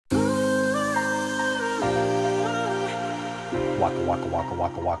Waka waka waka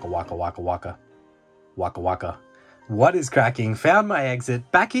waka waka waka waka waka. Waka waka. What is cracking? Found my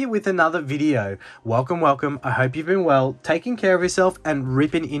exit. Back here with another video. Welcome, welcome. I hope you've been well, taking care of yourself and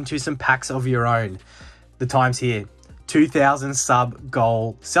ripping into some packs of your own. The time's here. 2,000 sub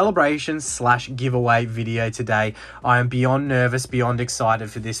goal celebration / giveaway video today. I am beyond nervous, beyond excited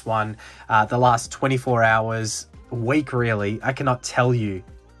for this one. The last 24 hours, week really, I cannot tell you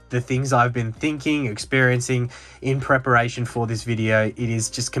the things I've been thinking, experiencing in preparation for this video. It is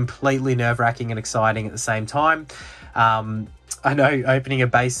just completely nerve-wracking and exciting at the same time. I know opening a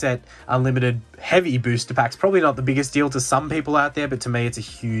base set unlimited heavy booster packs probably not the biggest deal to some people out there, but to me it's a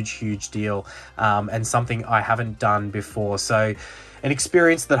huge deal, and something I haven't done before. So an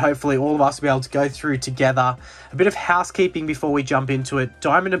experience that hopefully all of us will be able to go through together. A bit of housekeeping before we jump into it.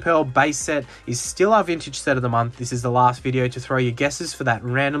 Diamond and Pearl base set is still our vintage set of the month. This is the last video to throw your guesses for that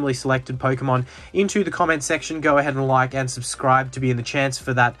randomly selected Pokemon into the comment section. Go ahead and like and subscribe to be in the chance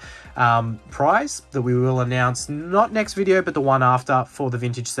for that prize that we will announce not next video, but the one after, for the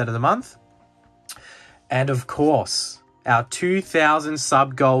vintage set of the month. And of course, our 2,000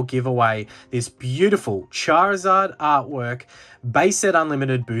 sub goal giveaway, this beautiful Charizard artwork base set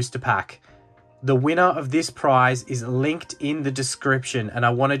unlimited booster pack. The winner of this prize is linked in the description, and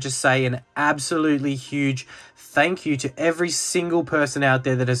I want to just say an absolutely huge thank you to every single person out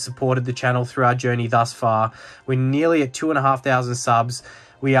there that has supported the channel through our journey thus far. We're nearly at 2,500 subs.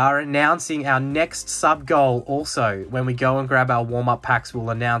 We are announcing our next sub goal also. When we go and grab our warm-up packs, we'll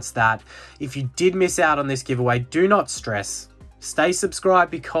announce that. If you did miss out on this giveaway, do not stress. Stay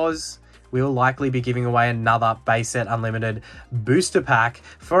subscribed, because we will likely be giving away another base set unlimited booster pack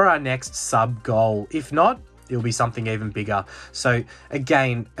for our next sub goal. If not, it'll be something even bigger. So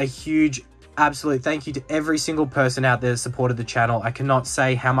again, a huge absolute thank you to every single person out there that supported the channel. I cannot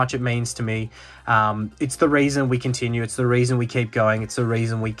say how much it means to me. It's the reason we continue. It's the reason we keep going. It's the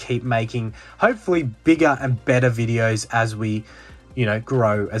reason we keep making hopefully bigger and better videos as we, you know,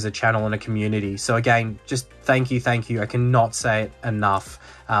 grow as a channel and a community. So again, just thank you. I cannot say it enough,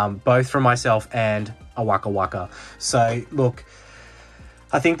 both from myself and a Waka Waka. So look,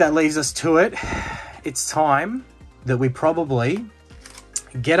 I think that leaves us to it. It's time that we probably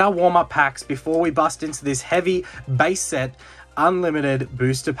get our warm-up packs before we bust into this heavy base set unlimited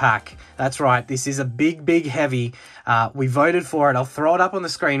booster pack. That's right, this is a big heavy. We voted for it. I'll throw it up on the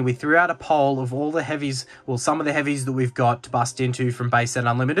screen. We threw out a poll of all the heavies, well, some of the heavies that we've got to bust into from base set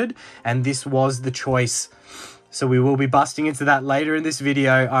unlimited, and this was the choice. So we will be busting into that later in this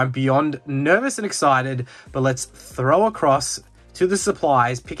video. I'm beyond nervous and excited, but let's throw across to the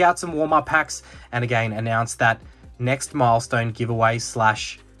supplies, pick out some warm-up packs, and again announce that next milestone giveaway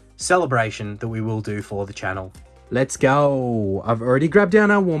 / celebration that we will do for the channel. Let's go. I've already grabbed down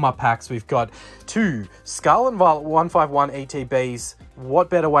our warm-up packs. We've got 2 Scarlet and Violet 151 ETBs.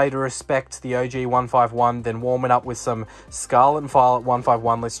 What better way to respect the OG 151 than warming up with some Scarlet and Violet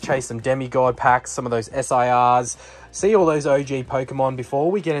 151? Let's chase some demigod packs, some of those SIRs, see all those OG Pokemon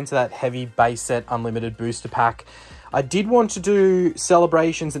before we get into that heavy base set unlimited booster pack. I did want to do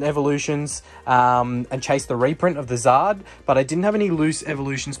celebrations and evolutions and chase the reprint of the Zard, but I didn't have any loose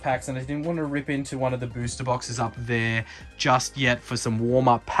evolutions packs, and I didn't want to rip into one of the booster boxes up there just yet for some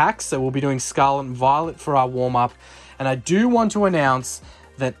warm-up packs. So we'll be doing Scarlet and Violet for our warm-up, and I do want to announce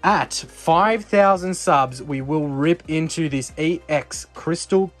that at 5,000 subs, we will rip into this EX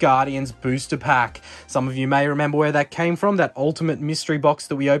Crystal Guardians booster pack. Some of you may remember where that came from, that ultimate mystery box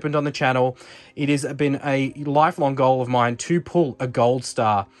that we opened on the channel. It has been a lifelong goal of mine to pull a gold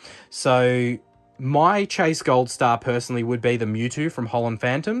star. So my chase gold star personally would be the Mewtwo from Holland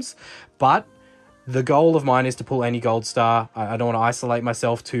Phantoms, but the goal of mine is to pull any gold star. I don't want to isolate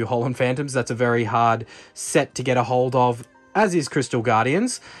myself to Holland Phantoms. That's a very hard set to get a hold of, as is Crystal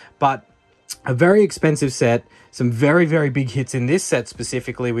Guardians, but a very expensive set. Some very big hits in this set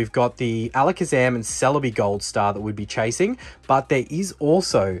specifically. We've got the Alakazam and Celebi Gold Star that we'd be chasing, but there is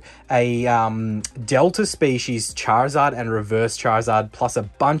also a Delta species Charizard and Reverse Charizard, plus a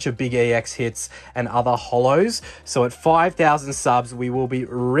bunch of big EX hits and other holos. So at 5,000 subs, we will be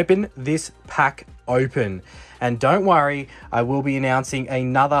ripping this pack open. And don't worry, I will be announcing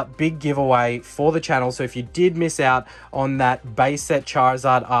another big giveaway for the channel. So if you did miss out on that base set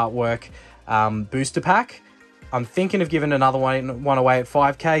Charizard artwork booster pack, I'm thinking of giving another one away at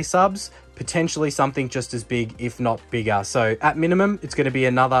 5K subs, potentially something just as big, if not bigger. So at minimum, it's going to be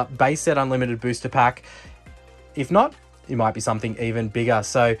another base set unlimited booster pack. If not, it might be something even bigger.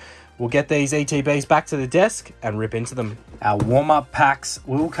 So we'll get these ETBs back to the desk and rip into them. Our warm-up packs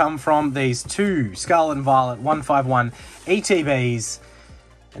will come from these 2 Scarlet and Violet 151 ETBs.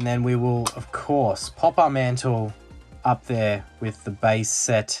 And then we will, of course, pop our mantle up there with the base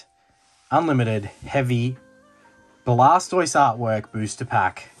set unlimited heavy Blastoise artwork booster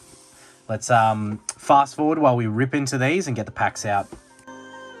pack. Let's fast forward while we rip into these and get the packs out.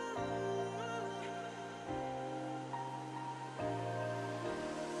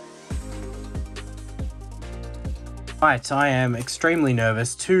 Right, I am extremely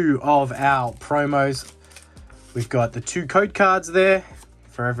nervous. Two of our promos. We've got the 2 code cards there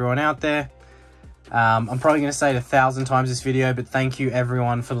for everyone out there. I'm probably going to say it 1,000 times this video, but thank you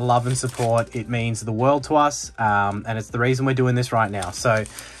everyone for the love and support. It means the world to us, and it's the reason we're doing this right now. So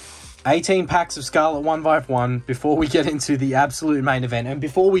 18 packs of Scarlet 151 before we get into the absolute main event. And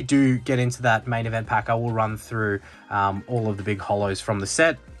before we do get into that main event pack, I will run through all of the big holos from the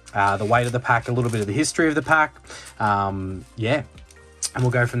set, the weight of the pack, a little bit of the history of the pack. Yeah, and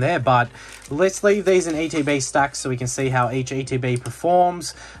we'll go from there. But let's leave these in ETB stacks so we can see how each ETB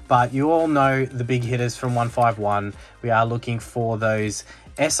performs. But you all know the big hitters from 151. We are looking for those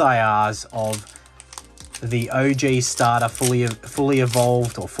SIRs of the OG starter, fully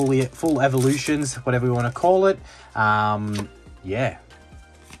evolved, or full evolutions, whatever we want to call it. Yeah,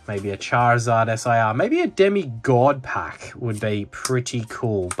 maybe a Charizard SIR, maybe a demigod pack would be pretty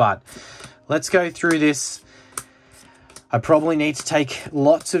cool. But let's go through this. I probably need to take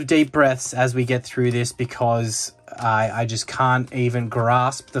lots of deep breaths as we get through this, because I just can't even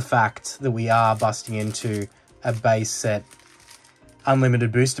grasp the fact that we are busting into a base set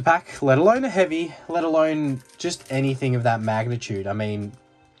unlimited booster pack, let alone a heavy, let alone just anything of that magnitude. I mean,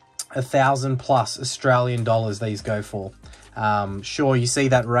 1,000 plus Australian dollars these go for. Sure, you see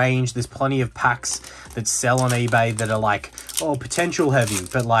that range. There's plenty of packs that sell on eBay that are like, oh, potential heavy,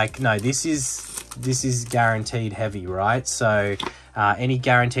 but like, no, this is guaranteed heavy, right? So any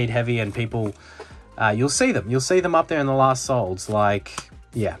guaranteed heavy, and people, you'll see them up there in the last solds. Like,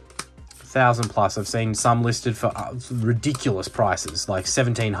 yeah, 1,000 plus. I've seen some listed for ridiculous prices, like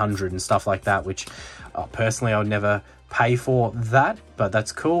 1,700 and stuff like that, which personally I would never pay for that, but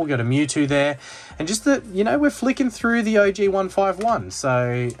that's cool. We got a Mewtwo there, and just that, you know, we're flicking through the OG 151,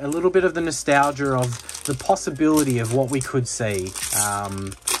 so a little bit of the nostalgia of the possibility of what we could see.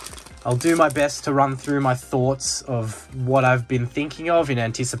 I'll do my best to run through my thoughts of what I've been thinking of in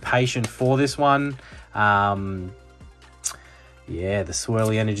anticipation for this one. Yeah, the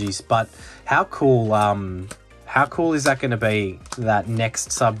swirly energies. But how cool is that going to be, that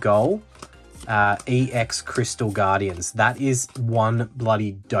next sub goal? EX Crystal Guardians. That is one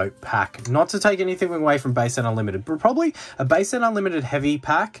bloody dope pack. Not to take anything away from Base Set Unlimited, but probably a Base Set Unlimited heavy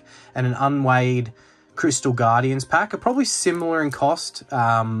pack and an unweighed Crystal Guardians pack are probably similar in cost.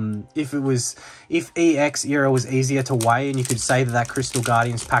 If EX era was easier to weigh and you could say that Crystal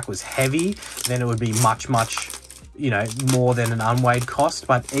Guardians pack was heavy, then it would be much, you know, more than an unweighed cost.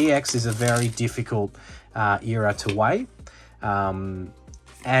 But EX is a very difficult era to weigh.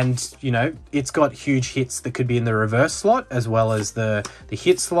 And, you know, it's got huge hits that could be in the reverse slot as well as the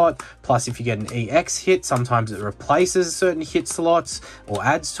hit slot. Plus, if you get an EX hit, sometimes it replaces certain hit slots or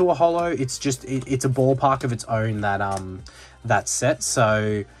adds to a holo. It's just, it's a ballpark of its own, that set.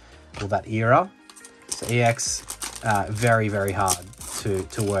 So, or that era. So EX, very, very hard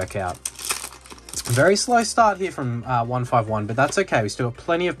to work out. Very slow start here from 151, but that's okay. We still got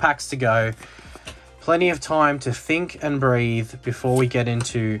plenty of packs to go. Plenty of time to think and breathe before we get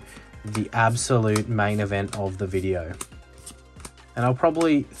into the absolute main event of the video. And I'll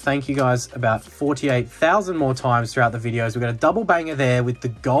probably thank you guys about 48,000 more times throughout the videos. We've got a double banger there with the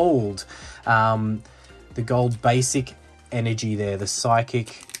gold basic energy there, the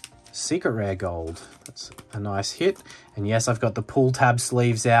psychic secret rare gold. That's a nice hit. And yes, I've got the pull tab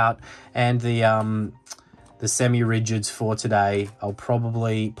sleeves out and the semi-rigids for today. I'll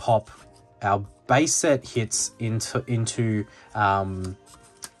probably pop our base set hits into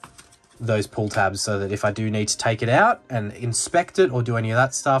those pull tabs, so that if I do need to take it out and inspect it or do any of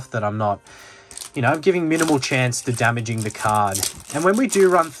that stuff, that I'm not, you know, giving minimal chance to damaging the card. And when we do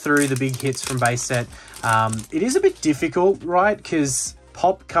run through the big hits from base set, it is a bit difficult, right? Because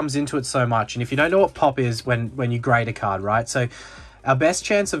pop comes into it so much, and if you don't know what pop is, when you grade a card, right? So our best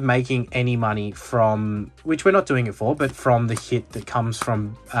chance of making any money from, which we're not doing it for, but from the hit that comes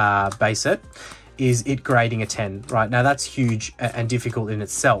from base set, is it grading a 10, right? Now that's huge and difficult in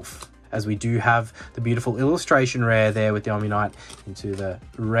itself, as we do have the beautiful illustration rare there with the Omnite into the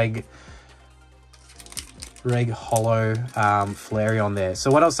reg holo Flareon there. So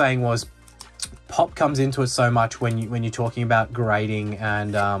what I was saying was, pop comes into it so much when you're talking about grading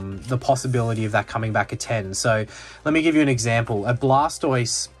and the possibility of that coming back a 10. So let me give you an example. A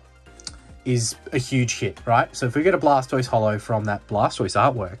Blastoise is a huge hit, right? So if we get a Blastoise holo from that Blastoise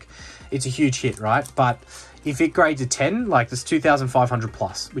artwork, it's a huge hit, right? But if it grades a 10, like that's 2,500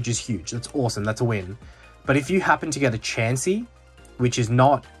 plus, which is huge. That's awesome. That's a win. But if you happen to get a Chansey, which is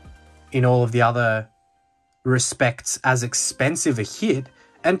not in all of the other respects as expensive a hit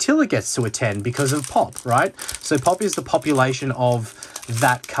until it gets to a 10 because of pop, right? So pop is the population of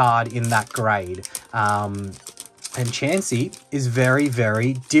that card in that grade. And Chansey is very,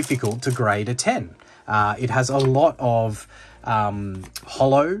 very difficult to grade a 10. It has a lot of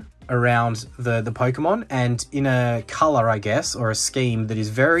holo around the Pokemon and in a color, I guess, or a scheme that is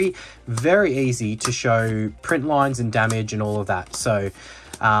very, very easy to show print lines and damage and all of that. So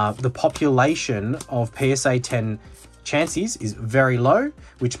the population of PSA 10 Chanseys is very low,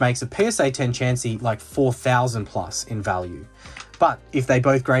 which makes a PSA 10 Chansey like 4,000 plus in value. But if they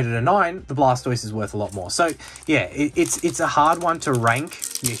both graded a 9, the Blastoise is worth a lot more. So yeah, it's a hard one to rank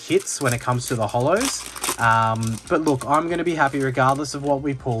your hits when it comes to the holos. But look, I'm going to be happy regardless of what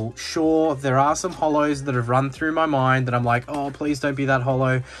we pull. Sure, there are some holos that have run through my mind that I'm like, oh, please don't be that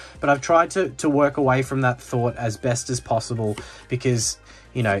holo. But I've tried to work away from that thought as best as possible because,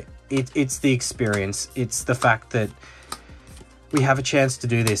 you know, it's the experience. It's the fact that we have a chance to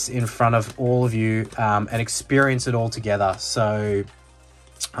do this in front of all of you and experience it all together. So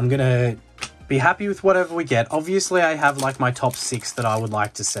I'm going to be happy with whatever we get. Obviously, I have like my top 6 that I would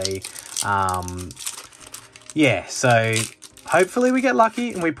like to see. Yeah, so hopefully we get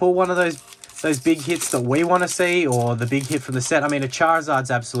lucky and we pull one of those big hits that we want to see, or the big hit from the set. I mean, a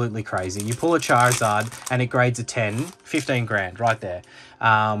Charizard's absolutely crazy. You pull a Charizard and it grades a 10, 15 grand right there.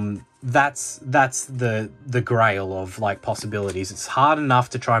 That's the grail of like possibilities. It's hard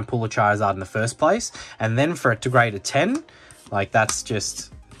enough to try and pull a Charizard in the first place, and then for it to grade a 10, like that's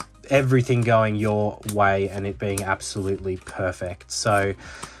just everything going your way and it being absolutely perfect. So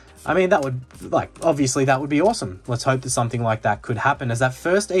I mean, that would, like, obviously that would be awesome. Let's hope that something like that could happen. As that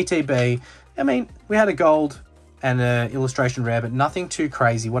first ETB, I mean, we had a gold and an illustration rare, but nothing too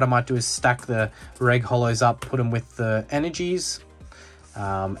crazy. What I might do is stack the reg holos up, put them with the energies,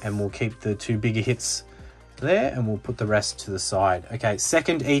 and we'll keep the 2 bigger hits there, and we'll put the rest to the side. Okay,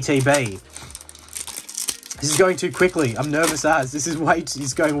 second ETB. This is going too quickly. I'm nervous as. This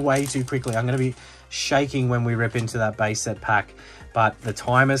is going way too quickly. I'm going to be shaking when we rip into that base set pack. But the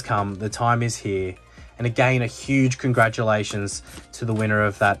time has come. The time is here. And again, a huge congratulations to the winner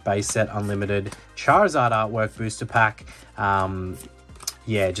of that base set unlimited Charizard artwork booster pack.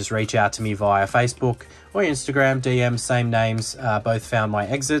 Yeah, just reach out to me via Facebook or Instagram, DM, same names, both found my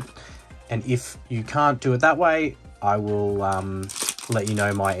exit. And if you can't do it that way, I will let you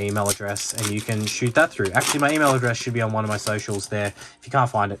know my email address and you can shoot that through. Actually, my email address should be on one of my socials there. If you can't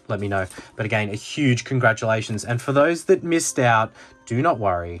find it, let me know. But again, a huge congratulations. And for those that missed out, do not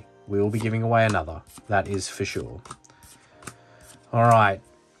worry. We will be giving away another. That is for sure. All right.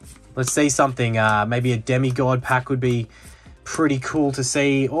 Let's see something. Maybe a demigod pack would be pretty cool to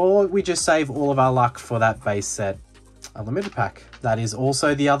see. Or we just save all of our luck for that base set unlimited pack. That is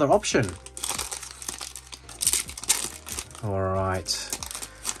also the other option. All right.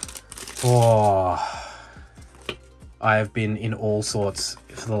 Oh, I have been in all sorts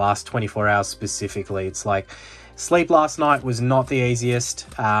for the last 24 hours specifically. It's like sleep last night was not the easiest.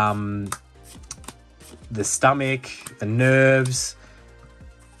 The stomach, the nerves,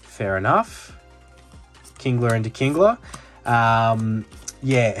 fair enough. Kingler into Kingler.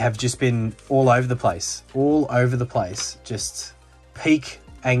 Yeah, have just been all over the place. All over the place. Just peak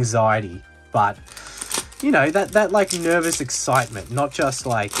anxiety. But you know, that like nervous excitement, not just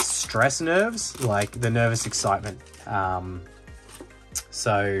like stress nerves, like the nervous excitement.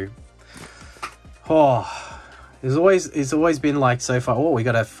 So, oh, it's always been like so far. Oh, we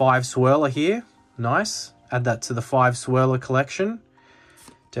got a 5 swirler here. Nice. Add that to the 5 swirler collection.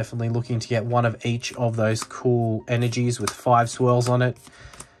 Definitely looking to get one of each of those cool energies with 5 swirls on it.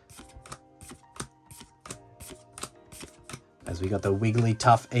 As we got the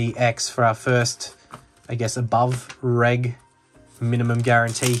Wigglytuff EX for our first, I guess, above reg minimum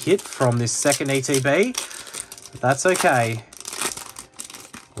guarantee hit from this second ETB. But that's okay.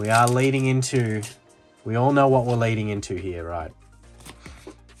 We are leading into, we all know what we're leading into here, right?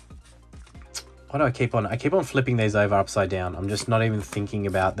 Why do I keep on flipping these over upside down? I'm just not even thinking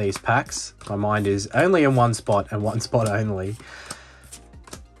about these packs. My mind is only in one spot and one spot only.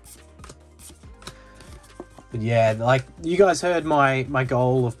 But yeah, like you guys heard my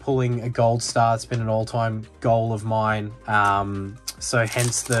goal of pulling a gold star. It's been an all-time goal of mine. So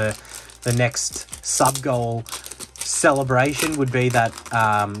hence the next sub goal celebration would be that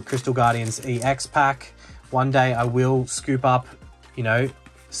Crystal Guardians EX pack. One day I will scoop up, you know,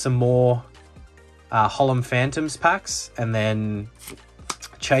 some more Holom Phantoms packs, and then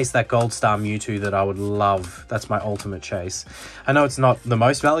chase that Gold Star Mewtwo that I would love. That's my ultimate chase. I know it's not the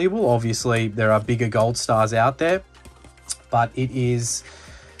most valuable. Obviously, there are bigger Gold Stars out there, but it is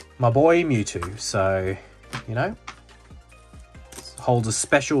my boy Mewtwo. So, you know, holds a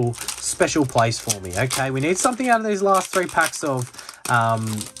special place for me. Okay, we need something out of these last 3 packs of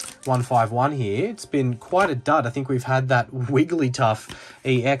 151 here. It's been quite a dud. I think we've had that Wigglytuff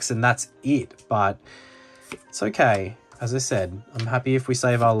EX and that's it, but it's okay. As I said, I'm happy if we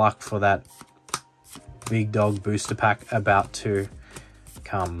save our luck for that big dog booster pack about to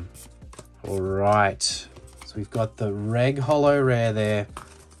come. All right, so we've got the Reg Holo Rare there.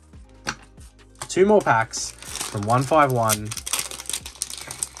 2 more packs from 151.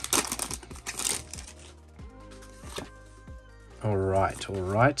 All right, all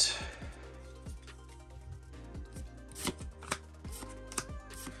right.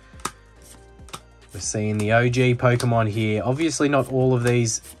 We're seeing the OG Pokemon here. Obviously not all of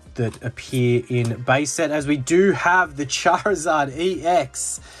these that appear in base set, as we do have the Charizard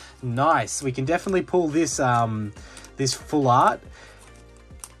EX. Nice. We can definitely pull this this full art.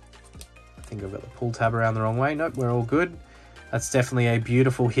 I think I've got the pull tab around the wrong way. Nope, we're all good. That's definitely a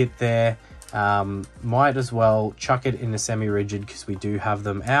beautiful hit there. Might as well chuck it in the semi-rigid because we do have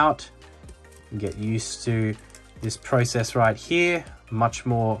them out. And get used to this process right here. Much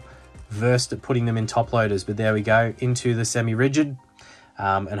more versed at putting them in top loaders, but there we go, into the semi-rigid,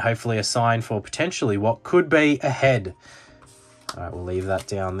 and hopefully a sign for potentially what could be a head. All right, we'll leave that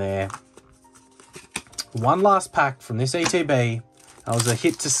down there. One last pack from this ETB. That was a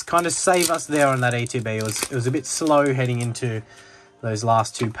hit to kind of save us there on that ETB. It was a bit slow heading into those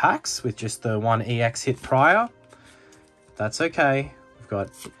last 2 packs with just the 1 EX hit prior. That's okay. We've got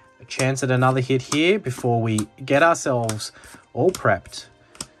a chance at another hit here before we get ourselves all prepped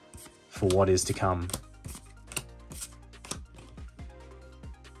for what is to come.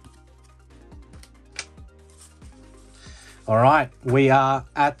 All right, we are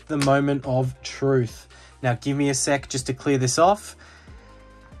at the moment of truth. Now give me a sec just to clear this off,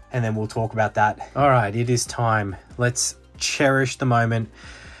 and then we'll talk about that. All right, it is time. Let's cherish the moment.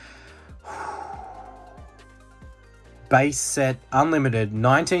 Base set unlimited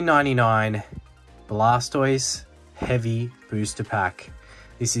 1999 Blastoise heavy booster pack.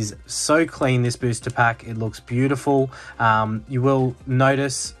 This is so clean, this booster pack. It looks beautiful. You will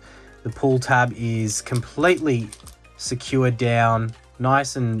notice the pull tab is completely secured down,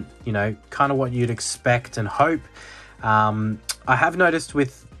 nice and, you know, kind of what you'd expect and hope. I have noticed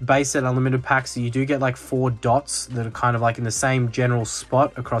with base set unlimited packs that you do get like 4 dots that are kind of like in the same general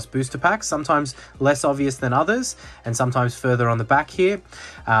spot across booster packs, sometimes less obvious than others, and sometimes further on the back here.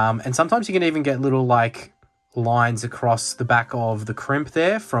 And sometimes you can even get little like lines across the back of the crimp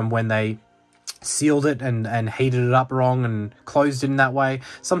there from when they sealed it and heated it up wrong and closed it in that way.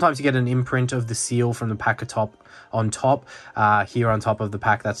 Sometimes you get an imprint of the seal from the pack on top here on top of the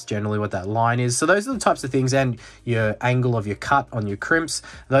pack. That's generally what that line is. So those are the types of things, and your angle of your cut on your crimps.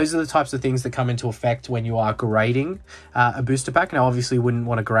 Those are the types of things that come into effect when you are grading a booster pack. Now obviously you wouldn't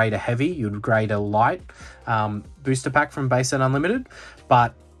want to grade a heavy, you'd grade a light booster pack from base set unlimited,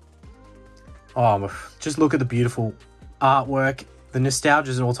 but oh, just look at the beautiful artwork. The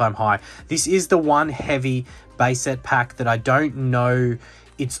nostalgia is an all-time high. This is the one heavy base set pack that I don't know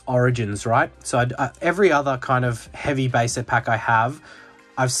its origins, right? So every other kind of heavy base set pack I have,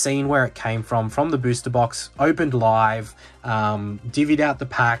 I've seen where it came from the booster box, opened live, divvied out the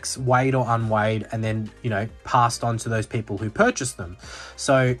packs, weighed or unweighed, and then, you know, passed on to those people who purchased them.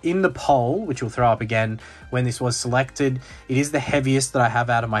 So in the poll, which we'll throw up again when this was selected, it is the heaviest that I have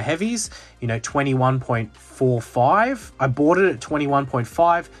out of my heavies, you know, 21.45. I bought it at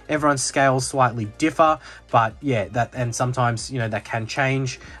 21.5. Everyone's scales slightly differ, but yeah, that, and sometimes, you know, that can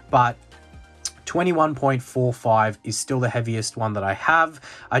change, but 21.45 is still the heaviest one that I have.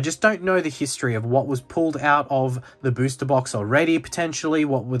 I just don't know the history of what was pulled out of the booster box already, potentially.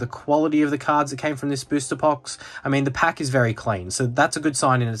 What were the quality of the cards that came from this booster box? I mean, the pack is very clean, so that's a good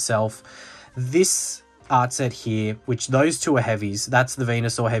sign in itself. This art set here, which those 2 are heavies, that's the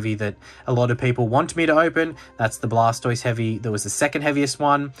Venusaur heavy that a lot of people want me to open. That's the Blastoise heavy. There was the second heaviest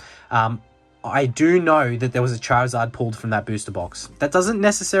one. I do know that there was a Charizard pulled from that booster box. That doesn't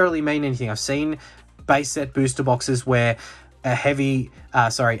necessarily mean anything. I've seen base set booster boxes where a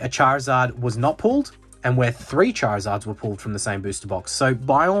Charizard was not pulled, and where 3 Charizards were pulled from the same booster box. So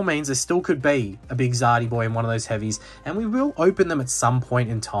by all means, there still could be a big Zardy boy in one of those heavies, and we will open them at some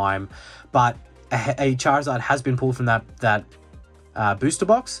point in time. But a Charizard has been pulled from that booster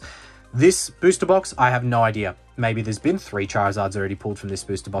box. This booster box, I have no idea. Maybe there's been 3 Charizards already pulled from this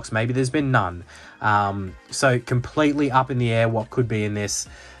booster box. Maybe there's been none. So completely up in the air what could be in this.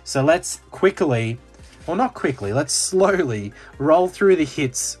 So let's quickly, or not quickly, let's slowly roll through the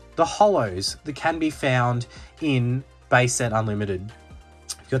hits, the holos that can be found in Base Set Unlimited.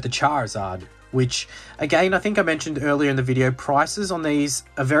 You've got the Charizard, which, again, I think I mentioned earlier in the video, prices on these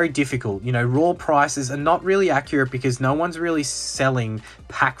are very difficult. You know, raw prices are not really accurate because no one's really selling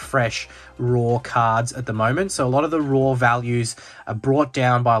pack fresh raw cards at the moment. So a lot of the raw values are brought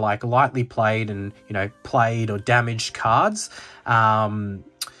down by like lightly played and, you know, played or damaged cards.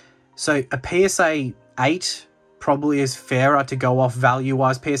 So a PSA 8 probably is fairer to go off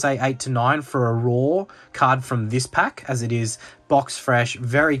value-wise, PSA 8 to 9 for a raw card from this pack, as it is box fresh,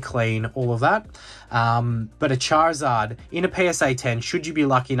 very clean, all of that. But a Charizard in a PSA 10, should you be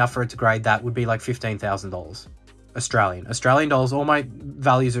lucky enough for it to grade that, would be like $15,000. Australian dollars. All my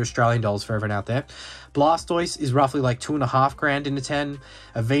values are Australian dollars for everyone out there. Blastoise is roughly like $2,500 in a 10.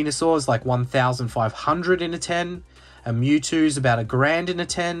 A Venusaur is like 1,500 in a 10. A Mewtwo is about $1,000 in a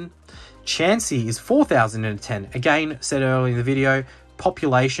 10. Chansey is 4,000 in a 10. Again, said earlier in the video,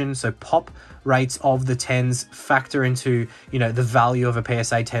 population, so pop rates of the 10s factor into, you know, the value of a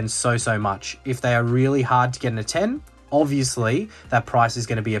PSA 10 so much. If they are really hard to get in a 10, obviously that price is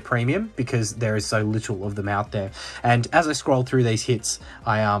going to be a premium because there is so little of them out there. And as I scroll through these hits,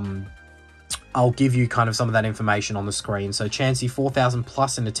 I'll give you kind of some of that information on the screen. So Chansey, 4,000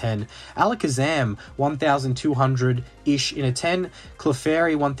 plus in a 10. Alakazam, 1,200-ish in a 10.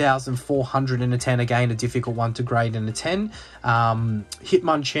 Clefairy, 1,400 in a 10. Again, a difficult one to grade in a 10.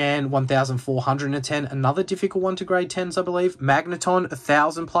 Hitmonchan, 1,400 in a 10. Another difficult one to grade 10s, I believe. Magneton,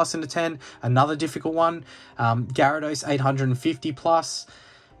 1,000 plus in a 10. Another difficult one. Gyarados, 850 plus.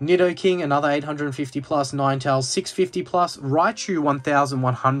 Nidoking, another 850 plus. Ninetales, 650 plus. Raichu,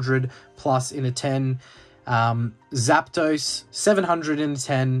 1,100 plus in a 10. Zapdos, 700 in a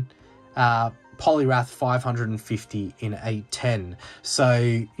 10. Poliwrath, 550 in a 10.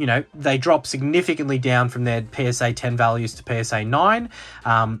 So, you know, they drop significantly down from their PSA 10 values to PSA 9.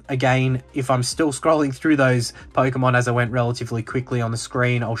 Again, if I'm still scrolling through those Pokemon as I went relatively quickly on the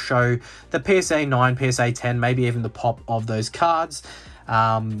screen, I'll show the PSA 9, PSA 10, maybe even the pop of those cards.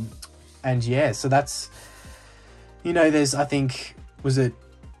 And yeah, so that's, you know, there's, I think, was it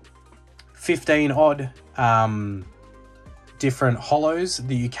 15 odd different holos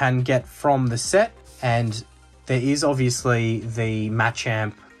that you can get from the set, and there is obviously the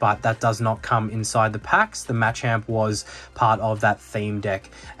Machamp, but that does not come inside the packs. The Machamp was part of that theme deck,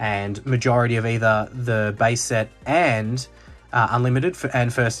 and majority of either the base set and Unlimited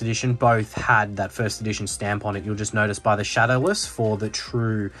and First Edition both had that First Edition stamp on it. You'll just notice by the Shadowless for the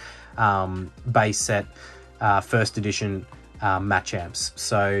true base set First Edition Machamps.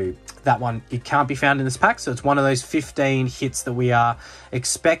 So that one, it can't be found in this pack, so it's one of those 15 hits that we are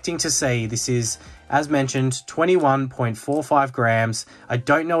expecting to see. This is, as mentioned, 21.45 grams. I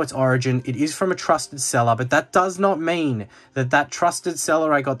don't know its origin. It is from a trusted seller, but that does not mean that that trusted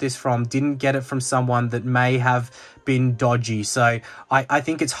seller I got this from didn't get it from someone that may have been dodgy. So I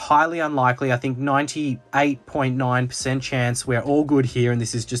think it's highly unlikely. I think 98.9% chance we're all good here, and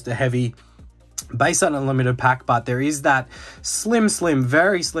this is just a heavy Base Set Unlimited pack, but there is that slim,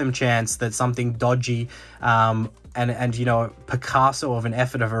 very slim chance that something dodgy and you know, Picasso of an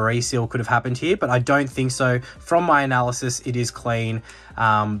effort of a reseal could have happened here, but I don't think so. From my analysis, it is clean,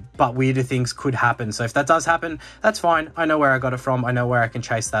 but weirder things could happen. So if that does happen, that's fine. I know where I got it from. I know where I can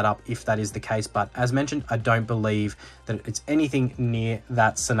chase that up if that is the case, but as mentioned, I don't believe that it's anything near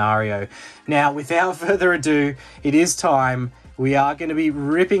that scenario. Now, without further ado, it is time. We are going to be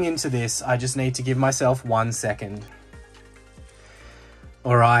ripping into this. I just need to give myself 1 second.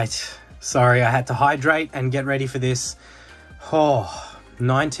 All right. Sorry, I had to hydrate and get ready for this. Oh,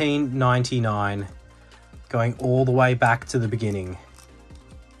 1999. Going all the way back to the beginning.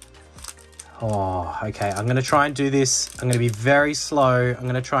 Oh, okay. I'm going to try and do this. I'm going to be very slow. I'm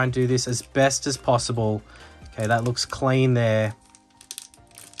going to try and do this as best as possible. Okay, that looks clean there.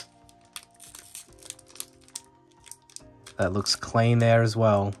 That looks clean there as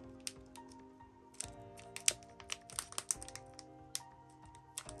well.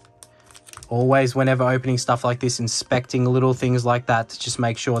 Always, whenever opening stuff like this, inspecting little things like that to just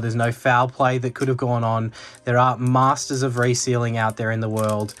make sure there's no foul play that could have gone on. There are masters of resealing out there in the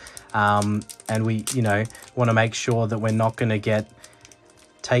world, and we, you know, want to make sure that we're not going to get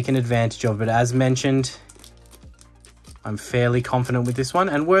taken advantage of. But as mentioned, I'm fairly confident with this one,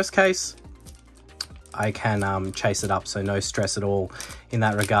 and worst case, I can chase it up, so no stress at all in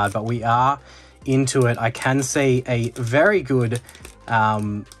that regard. But we are into it. I can see a very good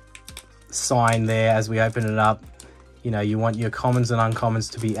sign there as we open it up. You know, you want your commons and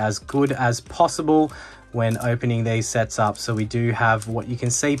uncommons to be as good as possible when opening these sets up. So we do have what you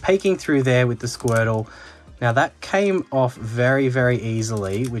can see peeking through there with the Squirtle. Now that came off very, very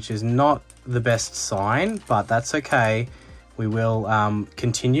easily, which is not the best sign, but that's okay. We will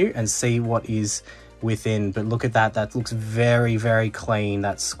continue and see what is within. But look at that. That looks very, very clean.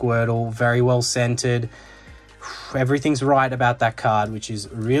 That Squirtle, very well centered. Everything's right about that card, which is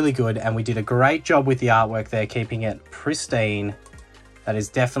really good. And we did a great job with the artwork there, keeping it pristine. That is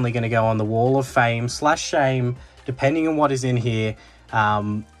definitely going to go on the wall of fame / shame, depending on what is in here.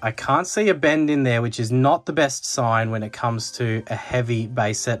 I can't see a bend in there, which is not the best sign when it comes to a heavy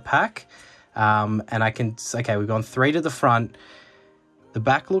base set pack. And I can, okay, we've gone 3 to the front. The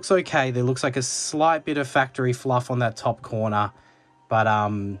back looks okay. There looks like a slight bit of factory fluff on that top corner, but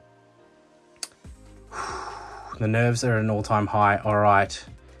the nerves are at an all-time high. All right,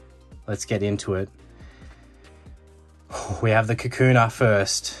 let's get into it. We have the Kakuna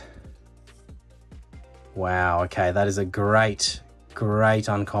first. Wow, okay, that is a great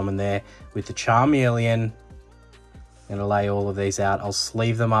uncommon there with the Charmeleon. I'm gonna lay all of these out. I'll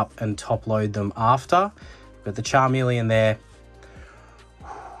sleeve them up and top load them after. But the Charmeleon there.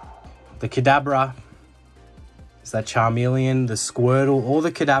 The Kadabra. Is that Charmeleon? The Squirtle or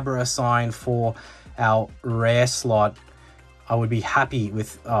the Kadabra assigned for our rare slot. I would be happy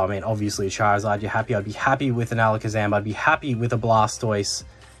with, oh man, obviously Charizard, you're happy. I'd be happy with an Alakazam. I'd be happy with a Blastoise.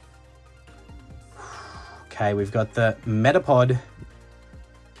 Okay, we've got the Metapod.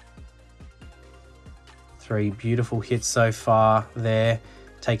 3 beautiful hits so far there.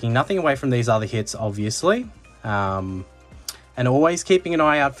 Taking nothing away from these other hits, obviously. And always keeping an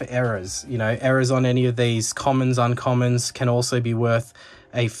eye out for errors. You know, errors on any of these commons, uncommons can also be worth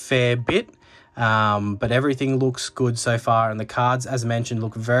a fair bit. But everything looks good so far. And the cards, as mentioned,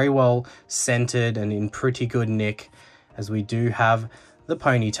 look very well centered and in pretty good nick. As we do have the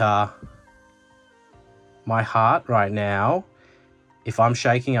Ponyta. My heart right now, if I'm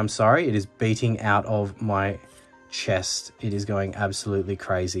shaking, I'm sorry. It is beating out of my chest. It is going absolutely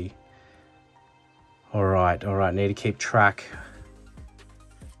crazy. All right, need to keep track.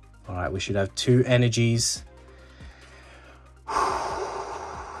 All right, we should have 2 energies. We've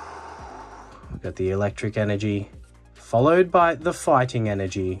got the electric energy, followed by the fighting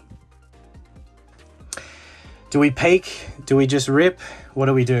energy. Do we peek? Do we just rip? What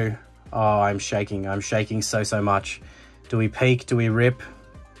do we do? Oh, I'm shaking so much. Do we peek? Do we rip?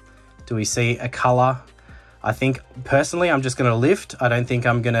 Do we see a color? I think, personally, I'm just gonna lift. I don't think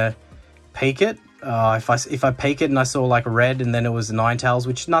I'm gonna peek it. If I peek it and I saw like red and then it was Ninetales,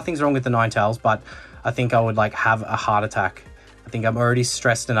 which nothing's wrong with the Ninetales, but I think I would like have a heart attack. I think I'm already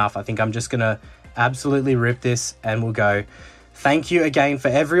stressed enough. I think I'm just gonna absolutely rip this and we'll go. Thank you again for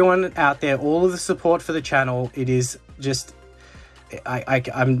everyone out there, all of the support for the channel. It is just,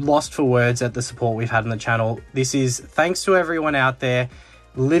 I'm lost for words at the support we've had on the channel. This is thanks to everyone out there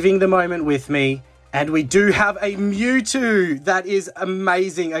living the moment with me. And we do have a Mewtwo. That is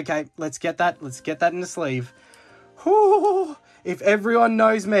amazing. Okay, let's get that. Let's get that in the sleeve. Whew. If everyone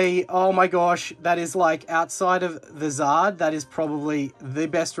knows me, oh my gosh, that is like outside of the Zard, that is probably the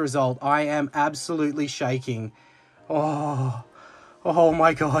best result. I am absolutely shaking. Oh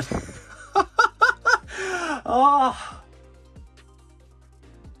my God. Oh.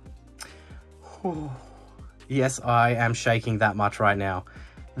 Yes, I am shaking that much right now.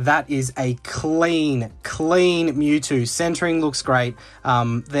 That is a clean Mewtwo. Centering looks great.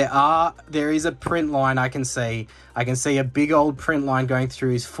 There is a print line I can see. I can see a big old print line going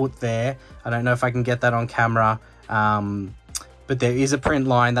through his foot there. I don't know if I can get that on camera. But there is a print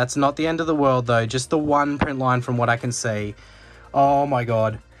line. That's not the end of the world though. Just the one print line from what I can see. Oh my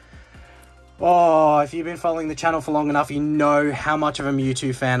God. Oh, if you've been following the channel for long enough, you know how much of a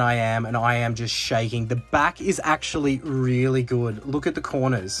Mewtwo fan I am, and I am just shaking. The back is actually really good. Look at the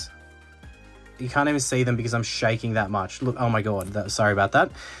corners. You can't even see them because I'm shaking that much. Look, oh my God, sorry about that.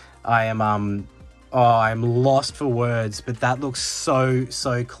 I am, I'm lost for words, but that looks so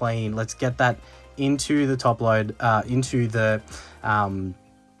clean. Let's get that into the top load, into the,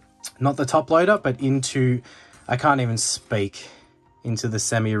 not the top loader, but into, I can't even speak, into the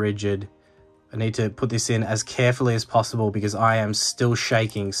semi-rigid. I need to put this in as carefully as possible because I am still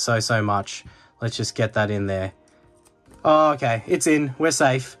shaking so much. Let's just get that in there. Oh, okay, it's in. We're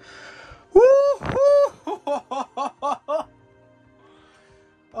safe. Woo!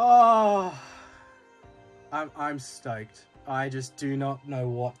 Oh, I'm stoked. I just do not know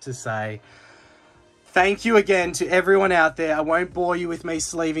what to say. Thank you again to everyone out there. I won't bore you with me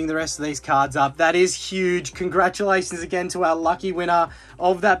sleeving the rest of these cards up. That is huge. Congratulations again to our lucky winner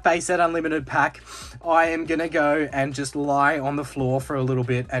of that base set unlimited pack. I am going to go and just lie on the floor for a little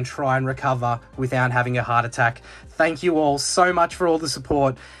bit and try and recover without having a heart attack. Thank you all so much for all the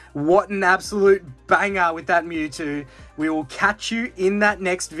support. What an absolute banger with that Mewtwo. We will catch you in that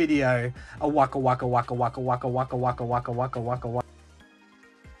next video. A waka waka waka waka waka waka waka waka waka waka waka.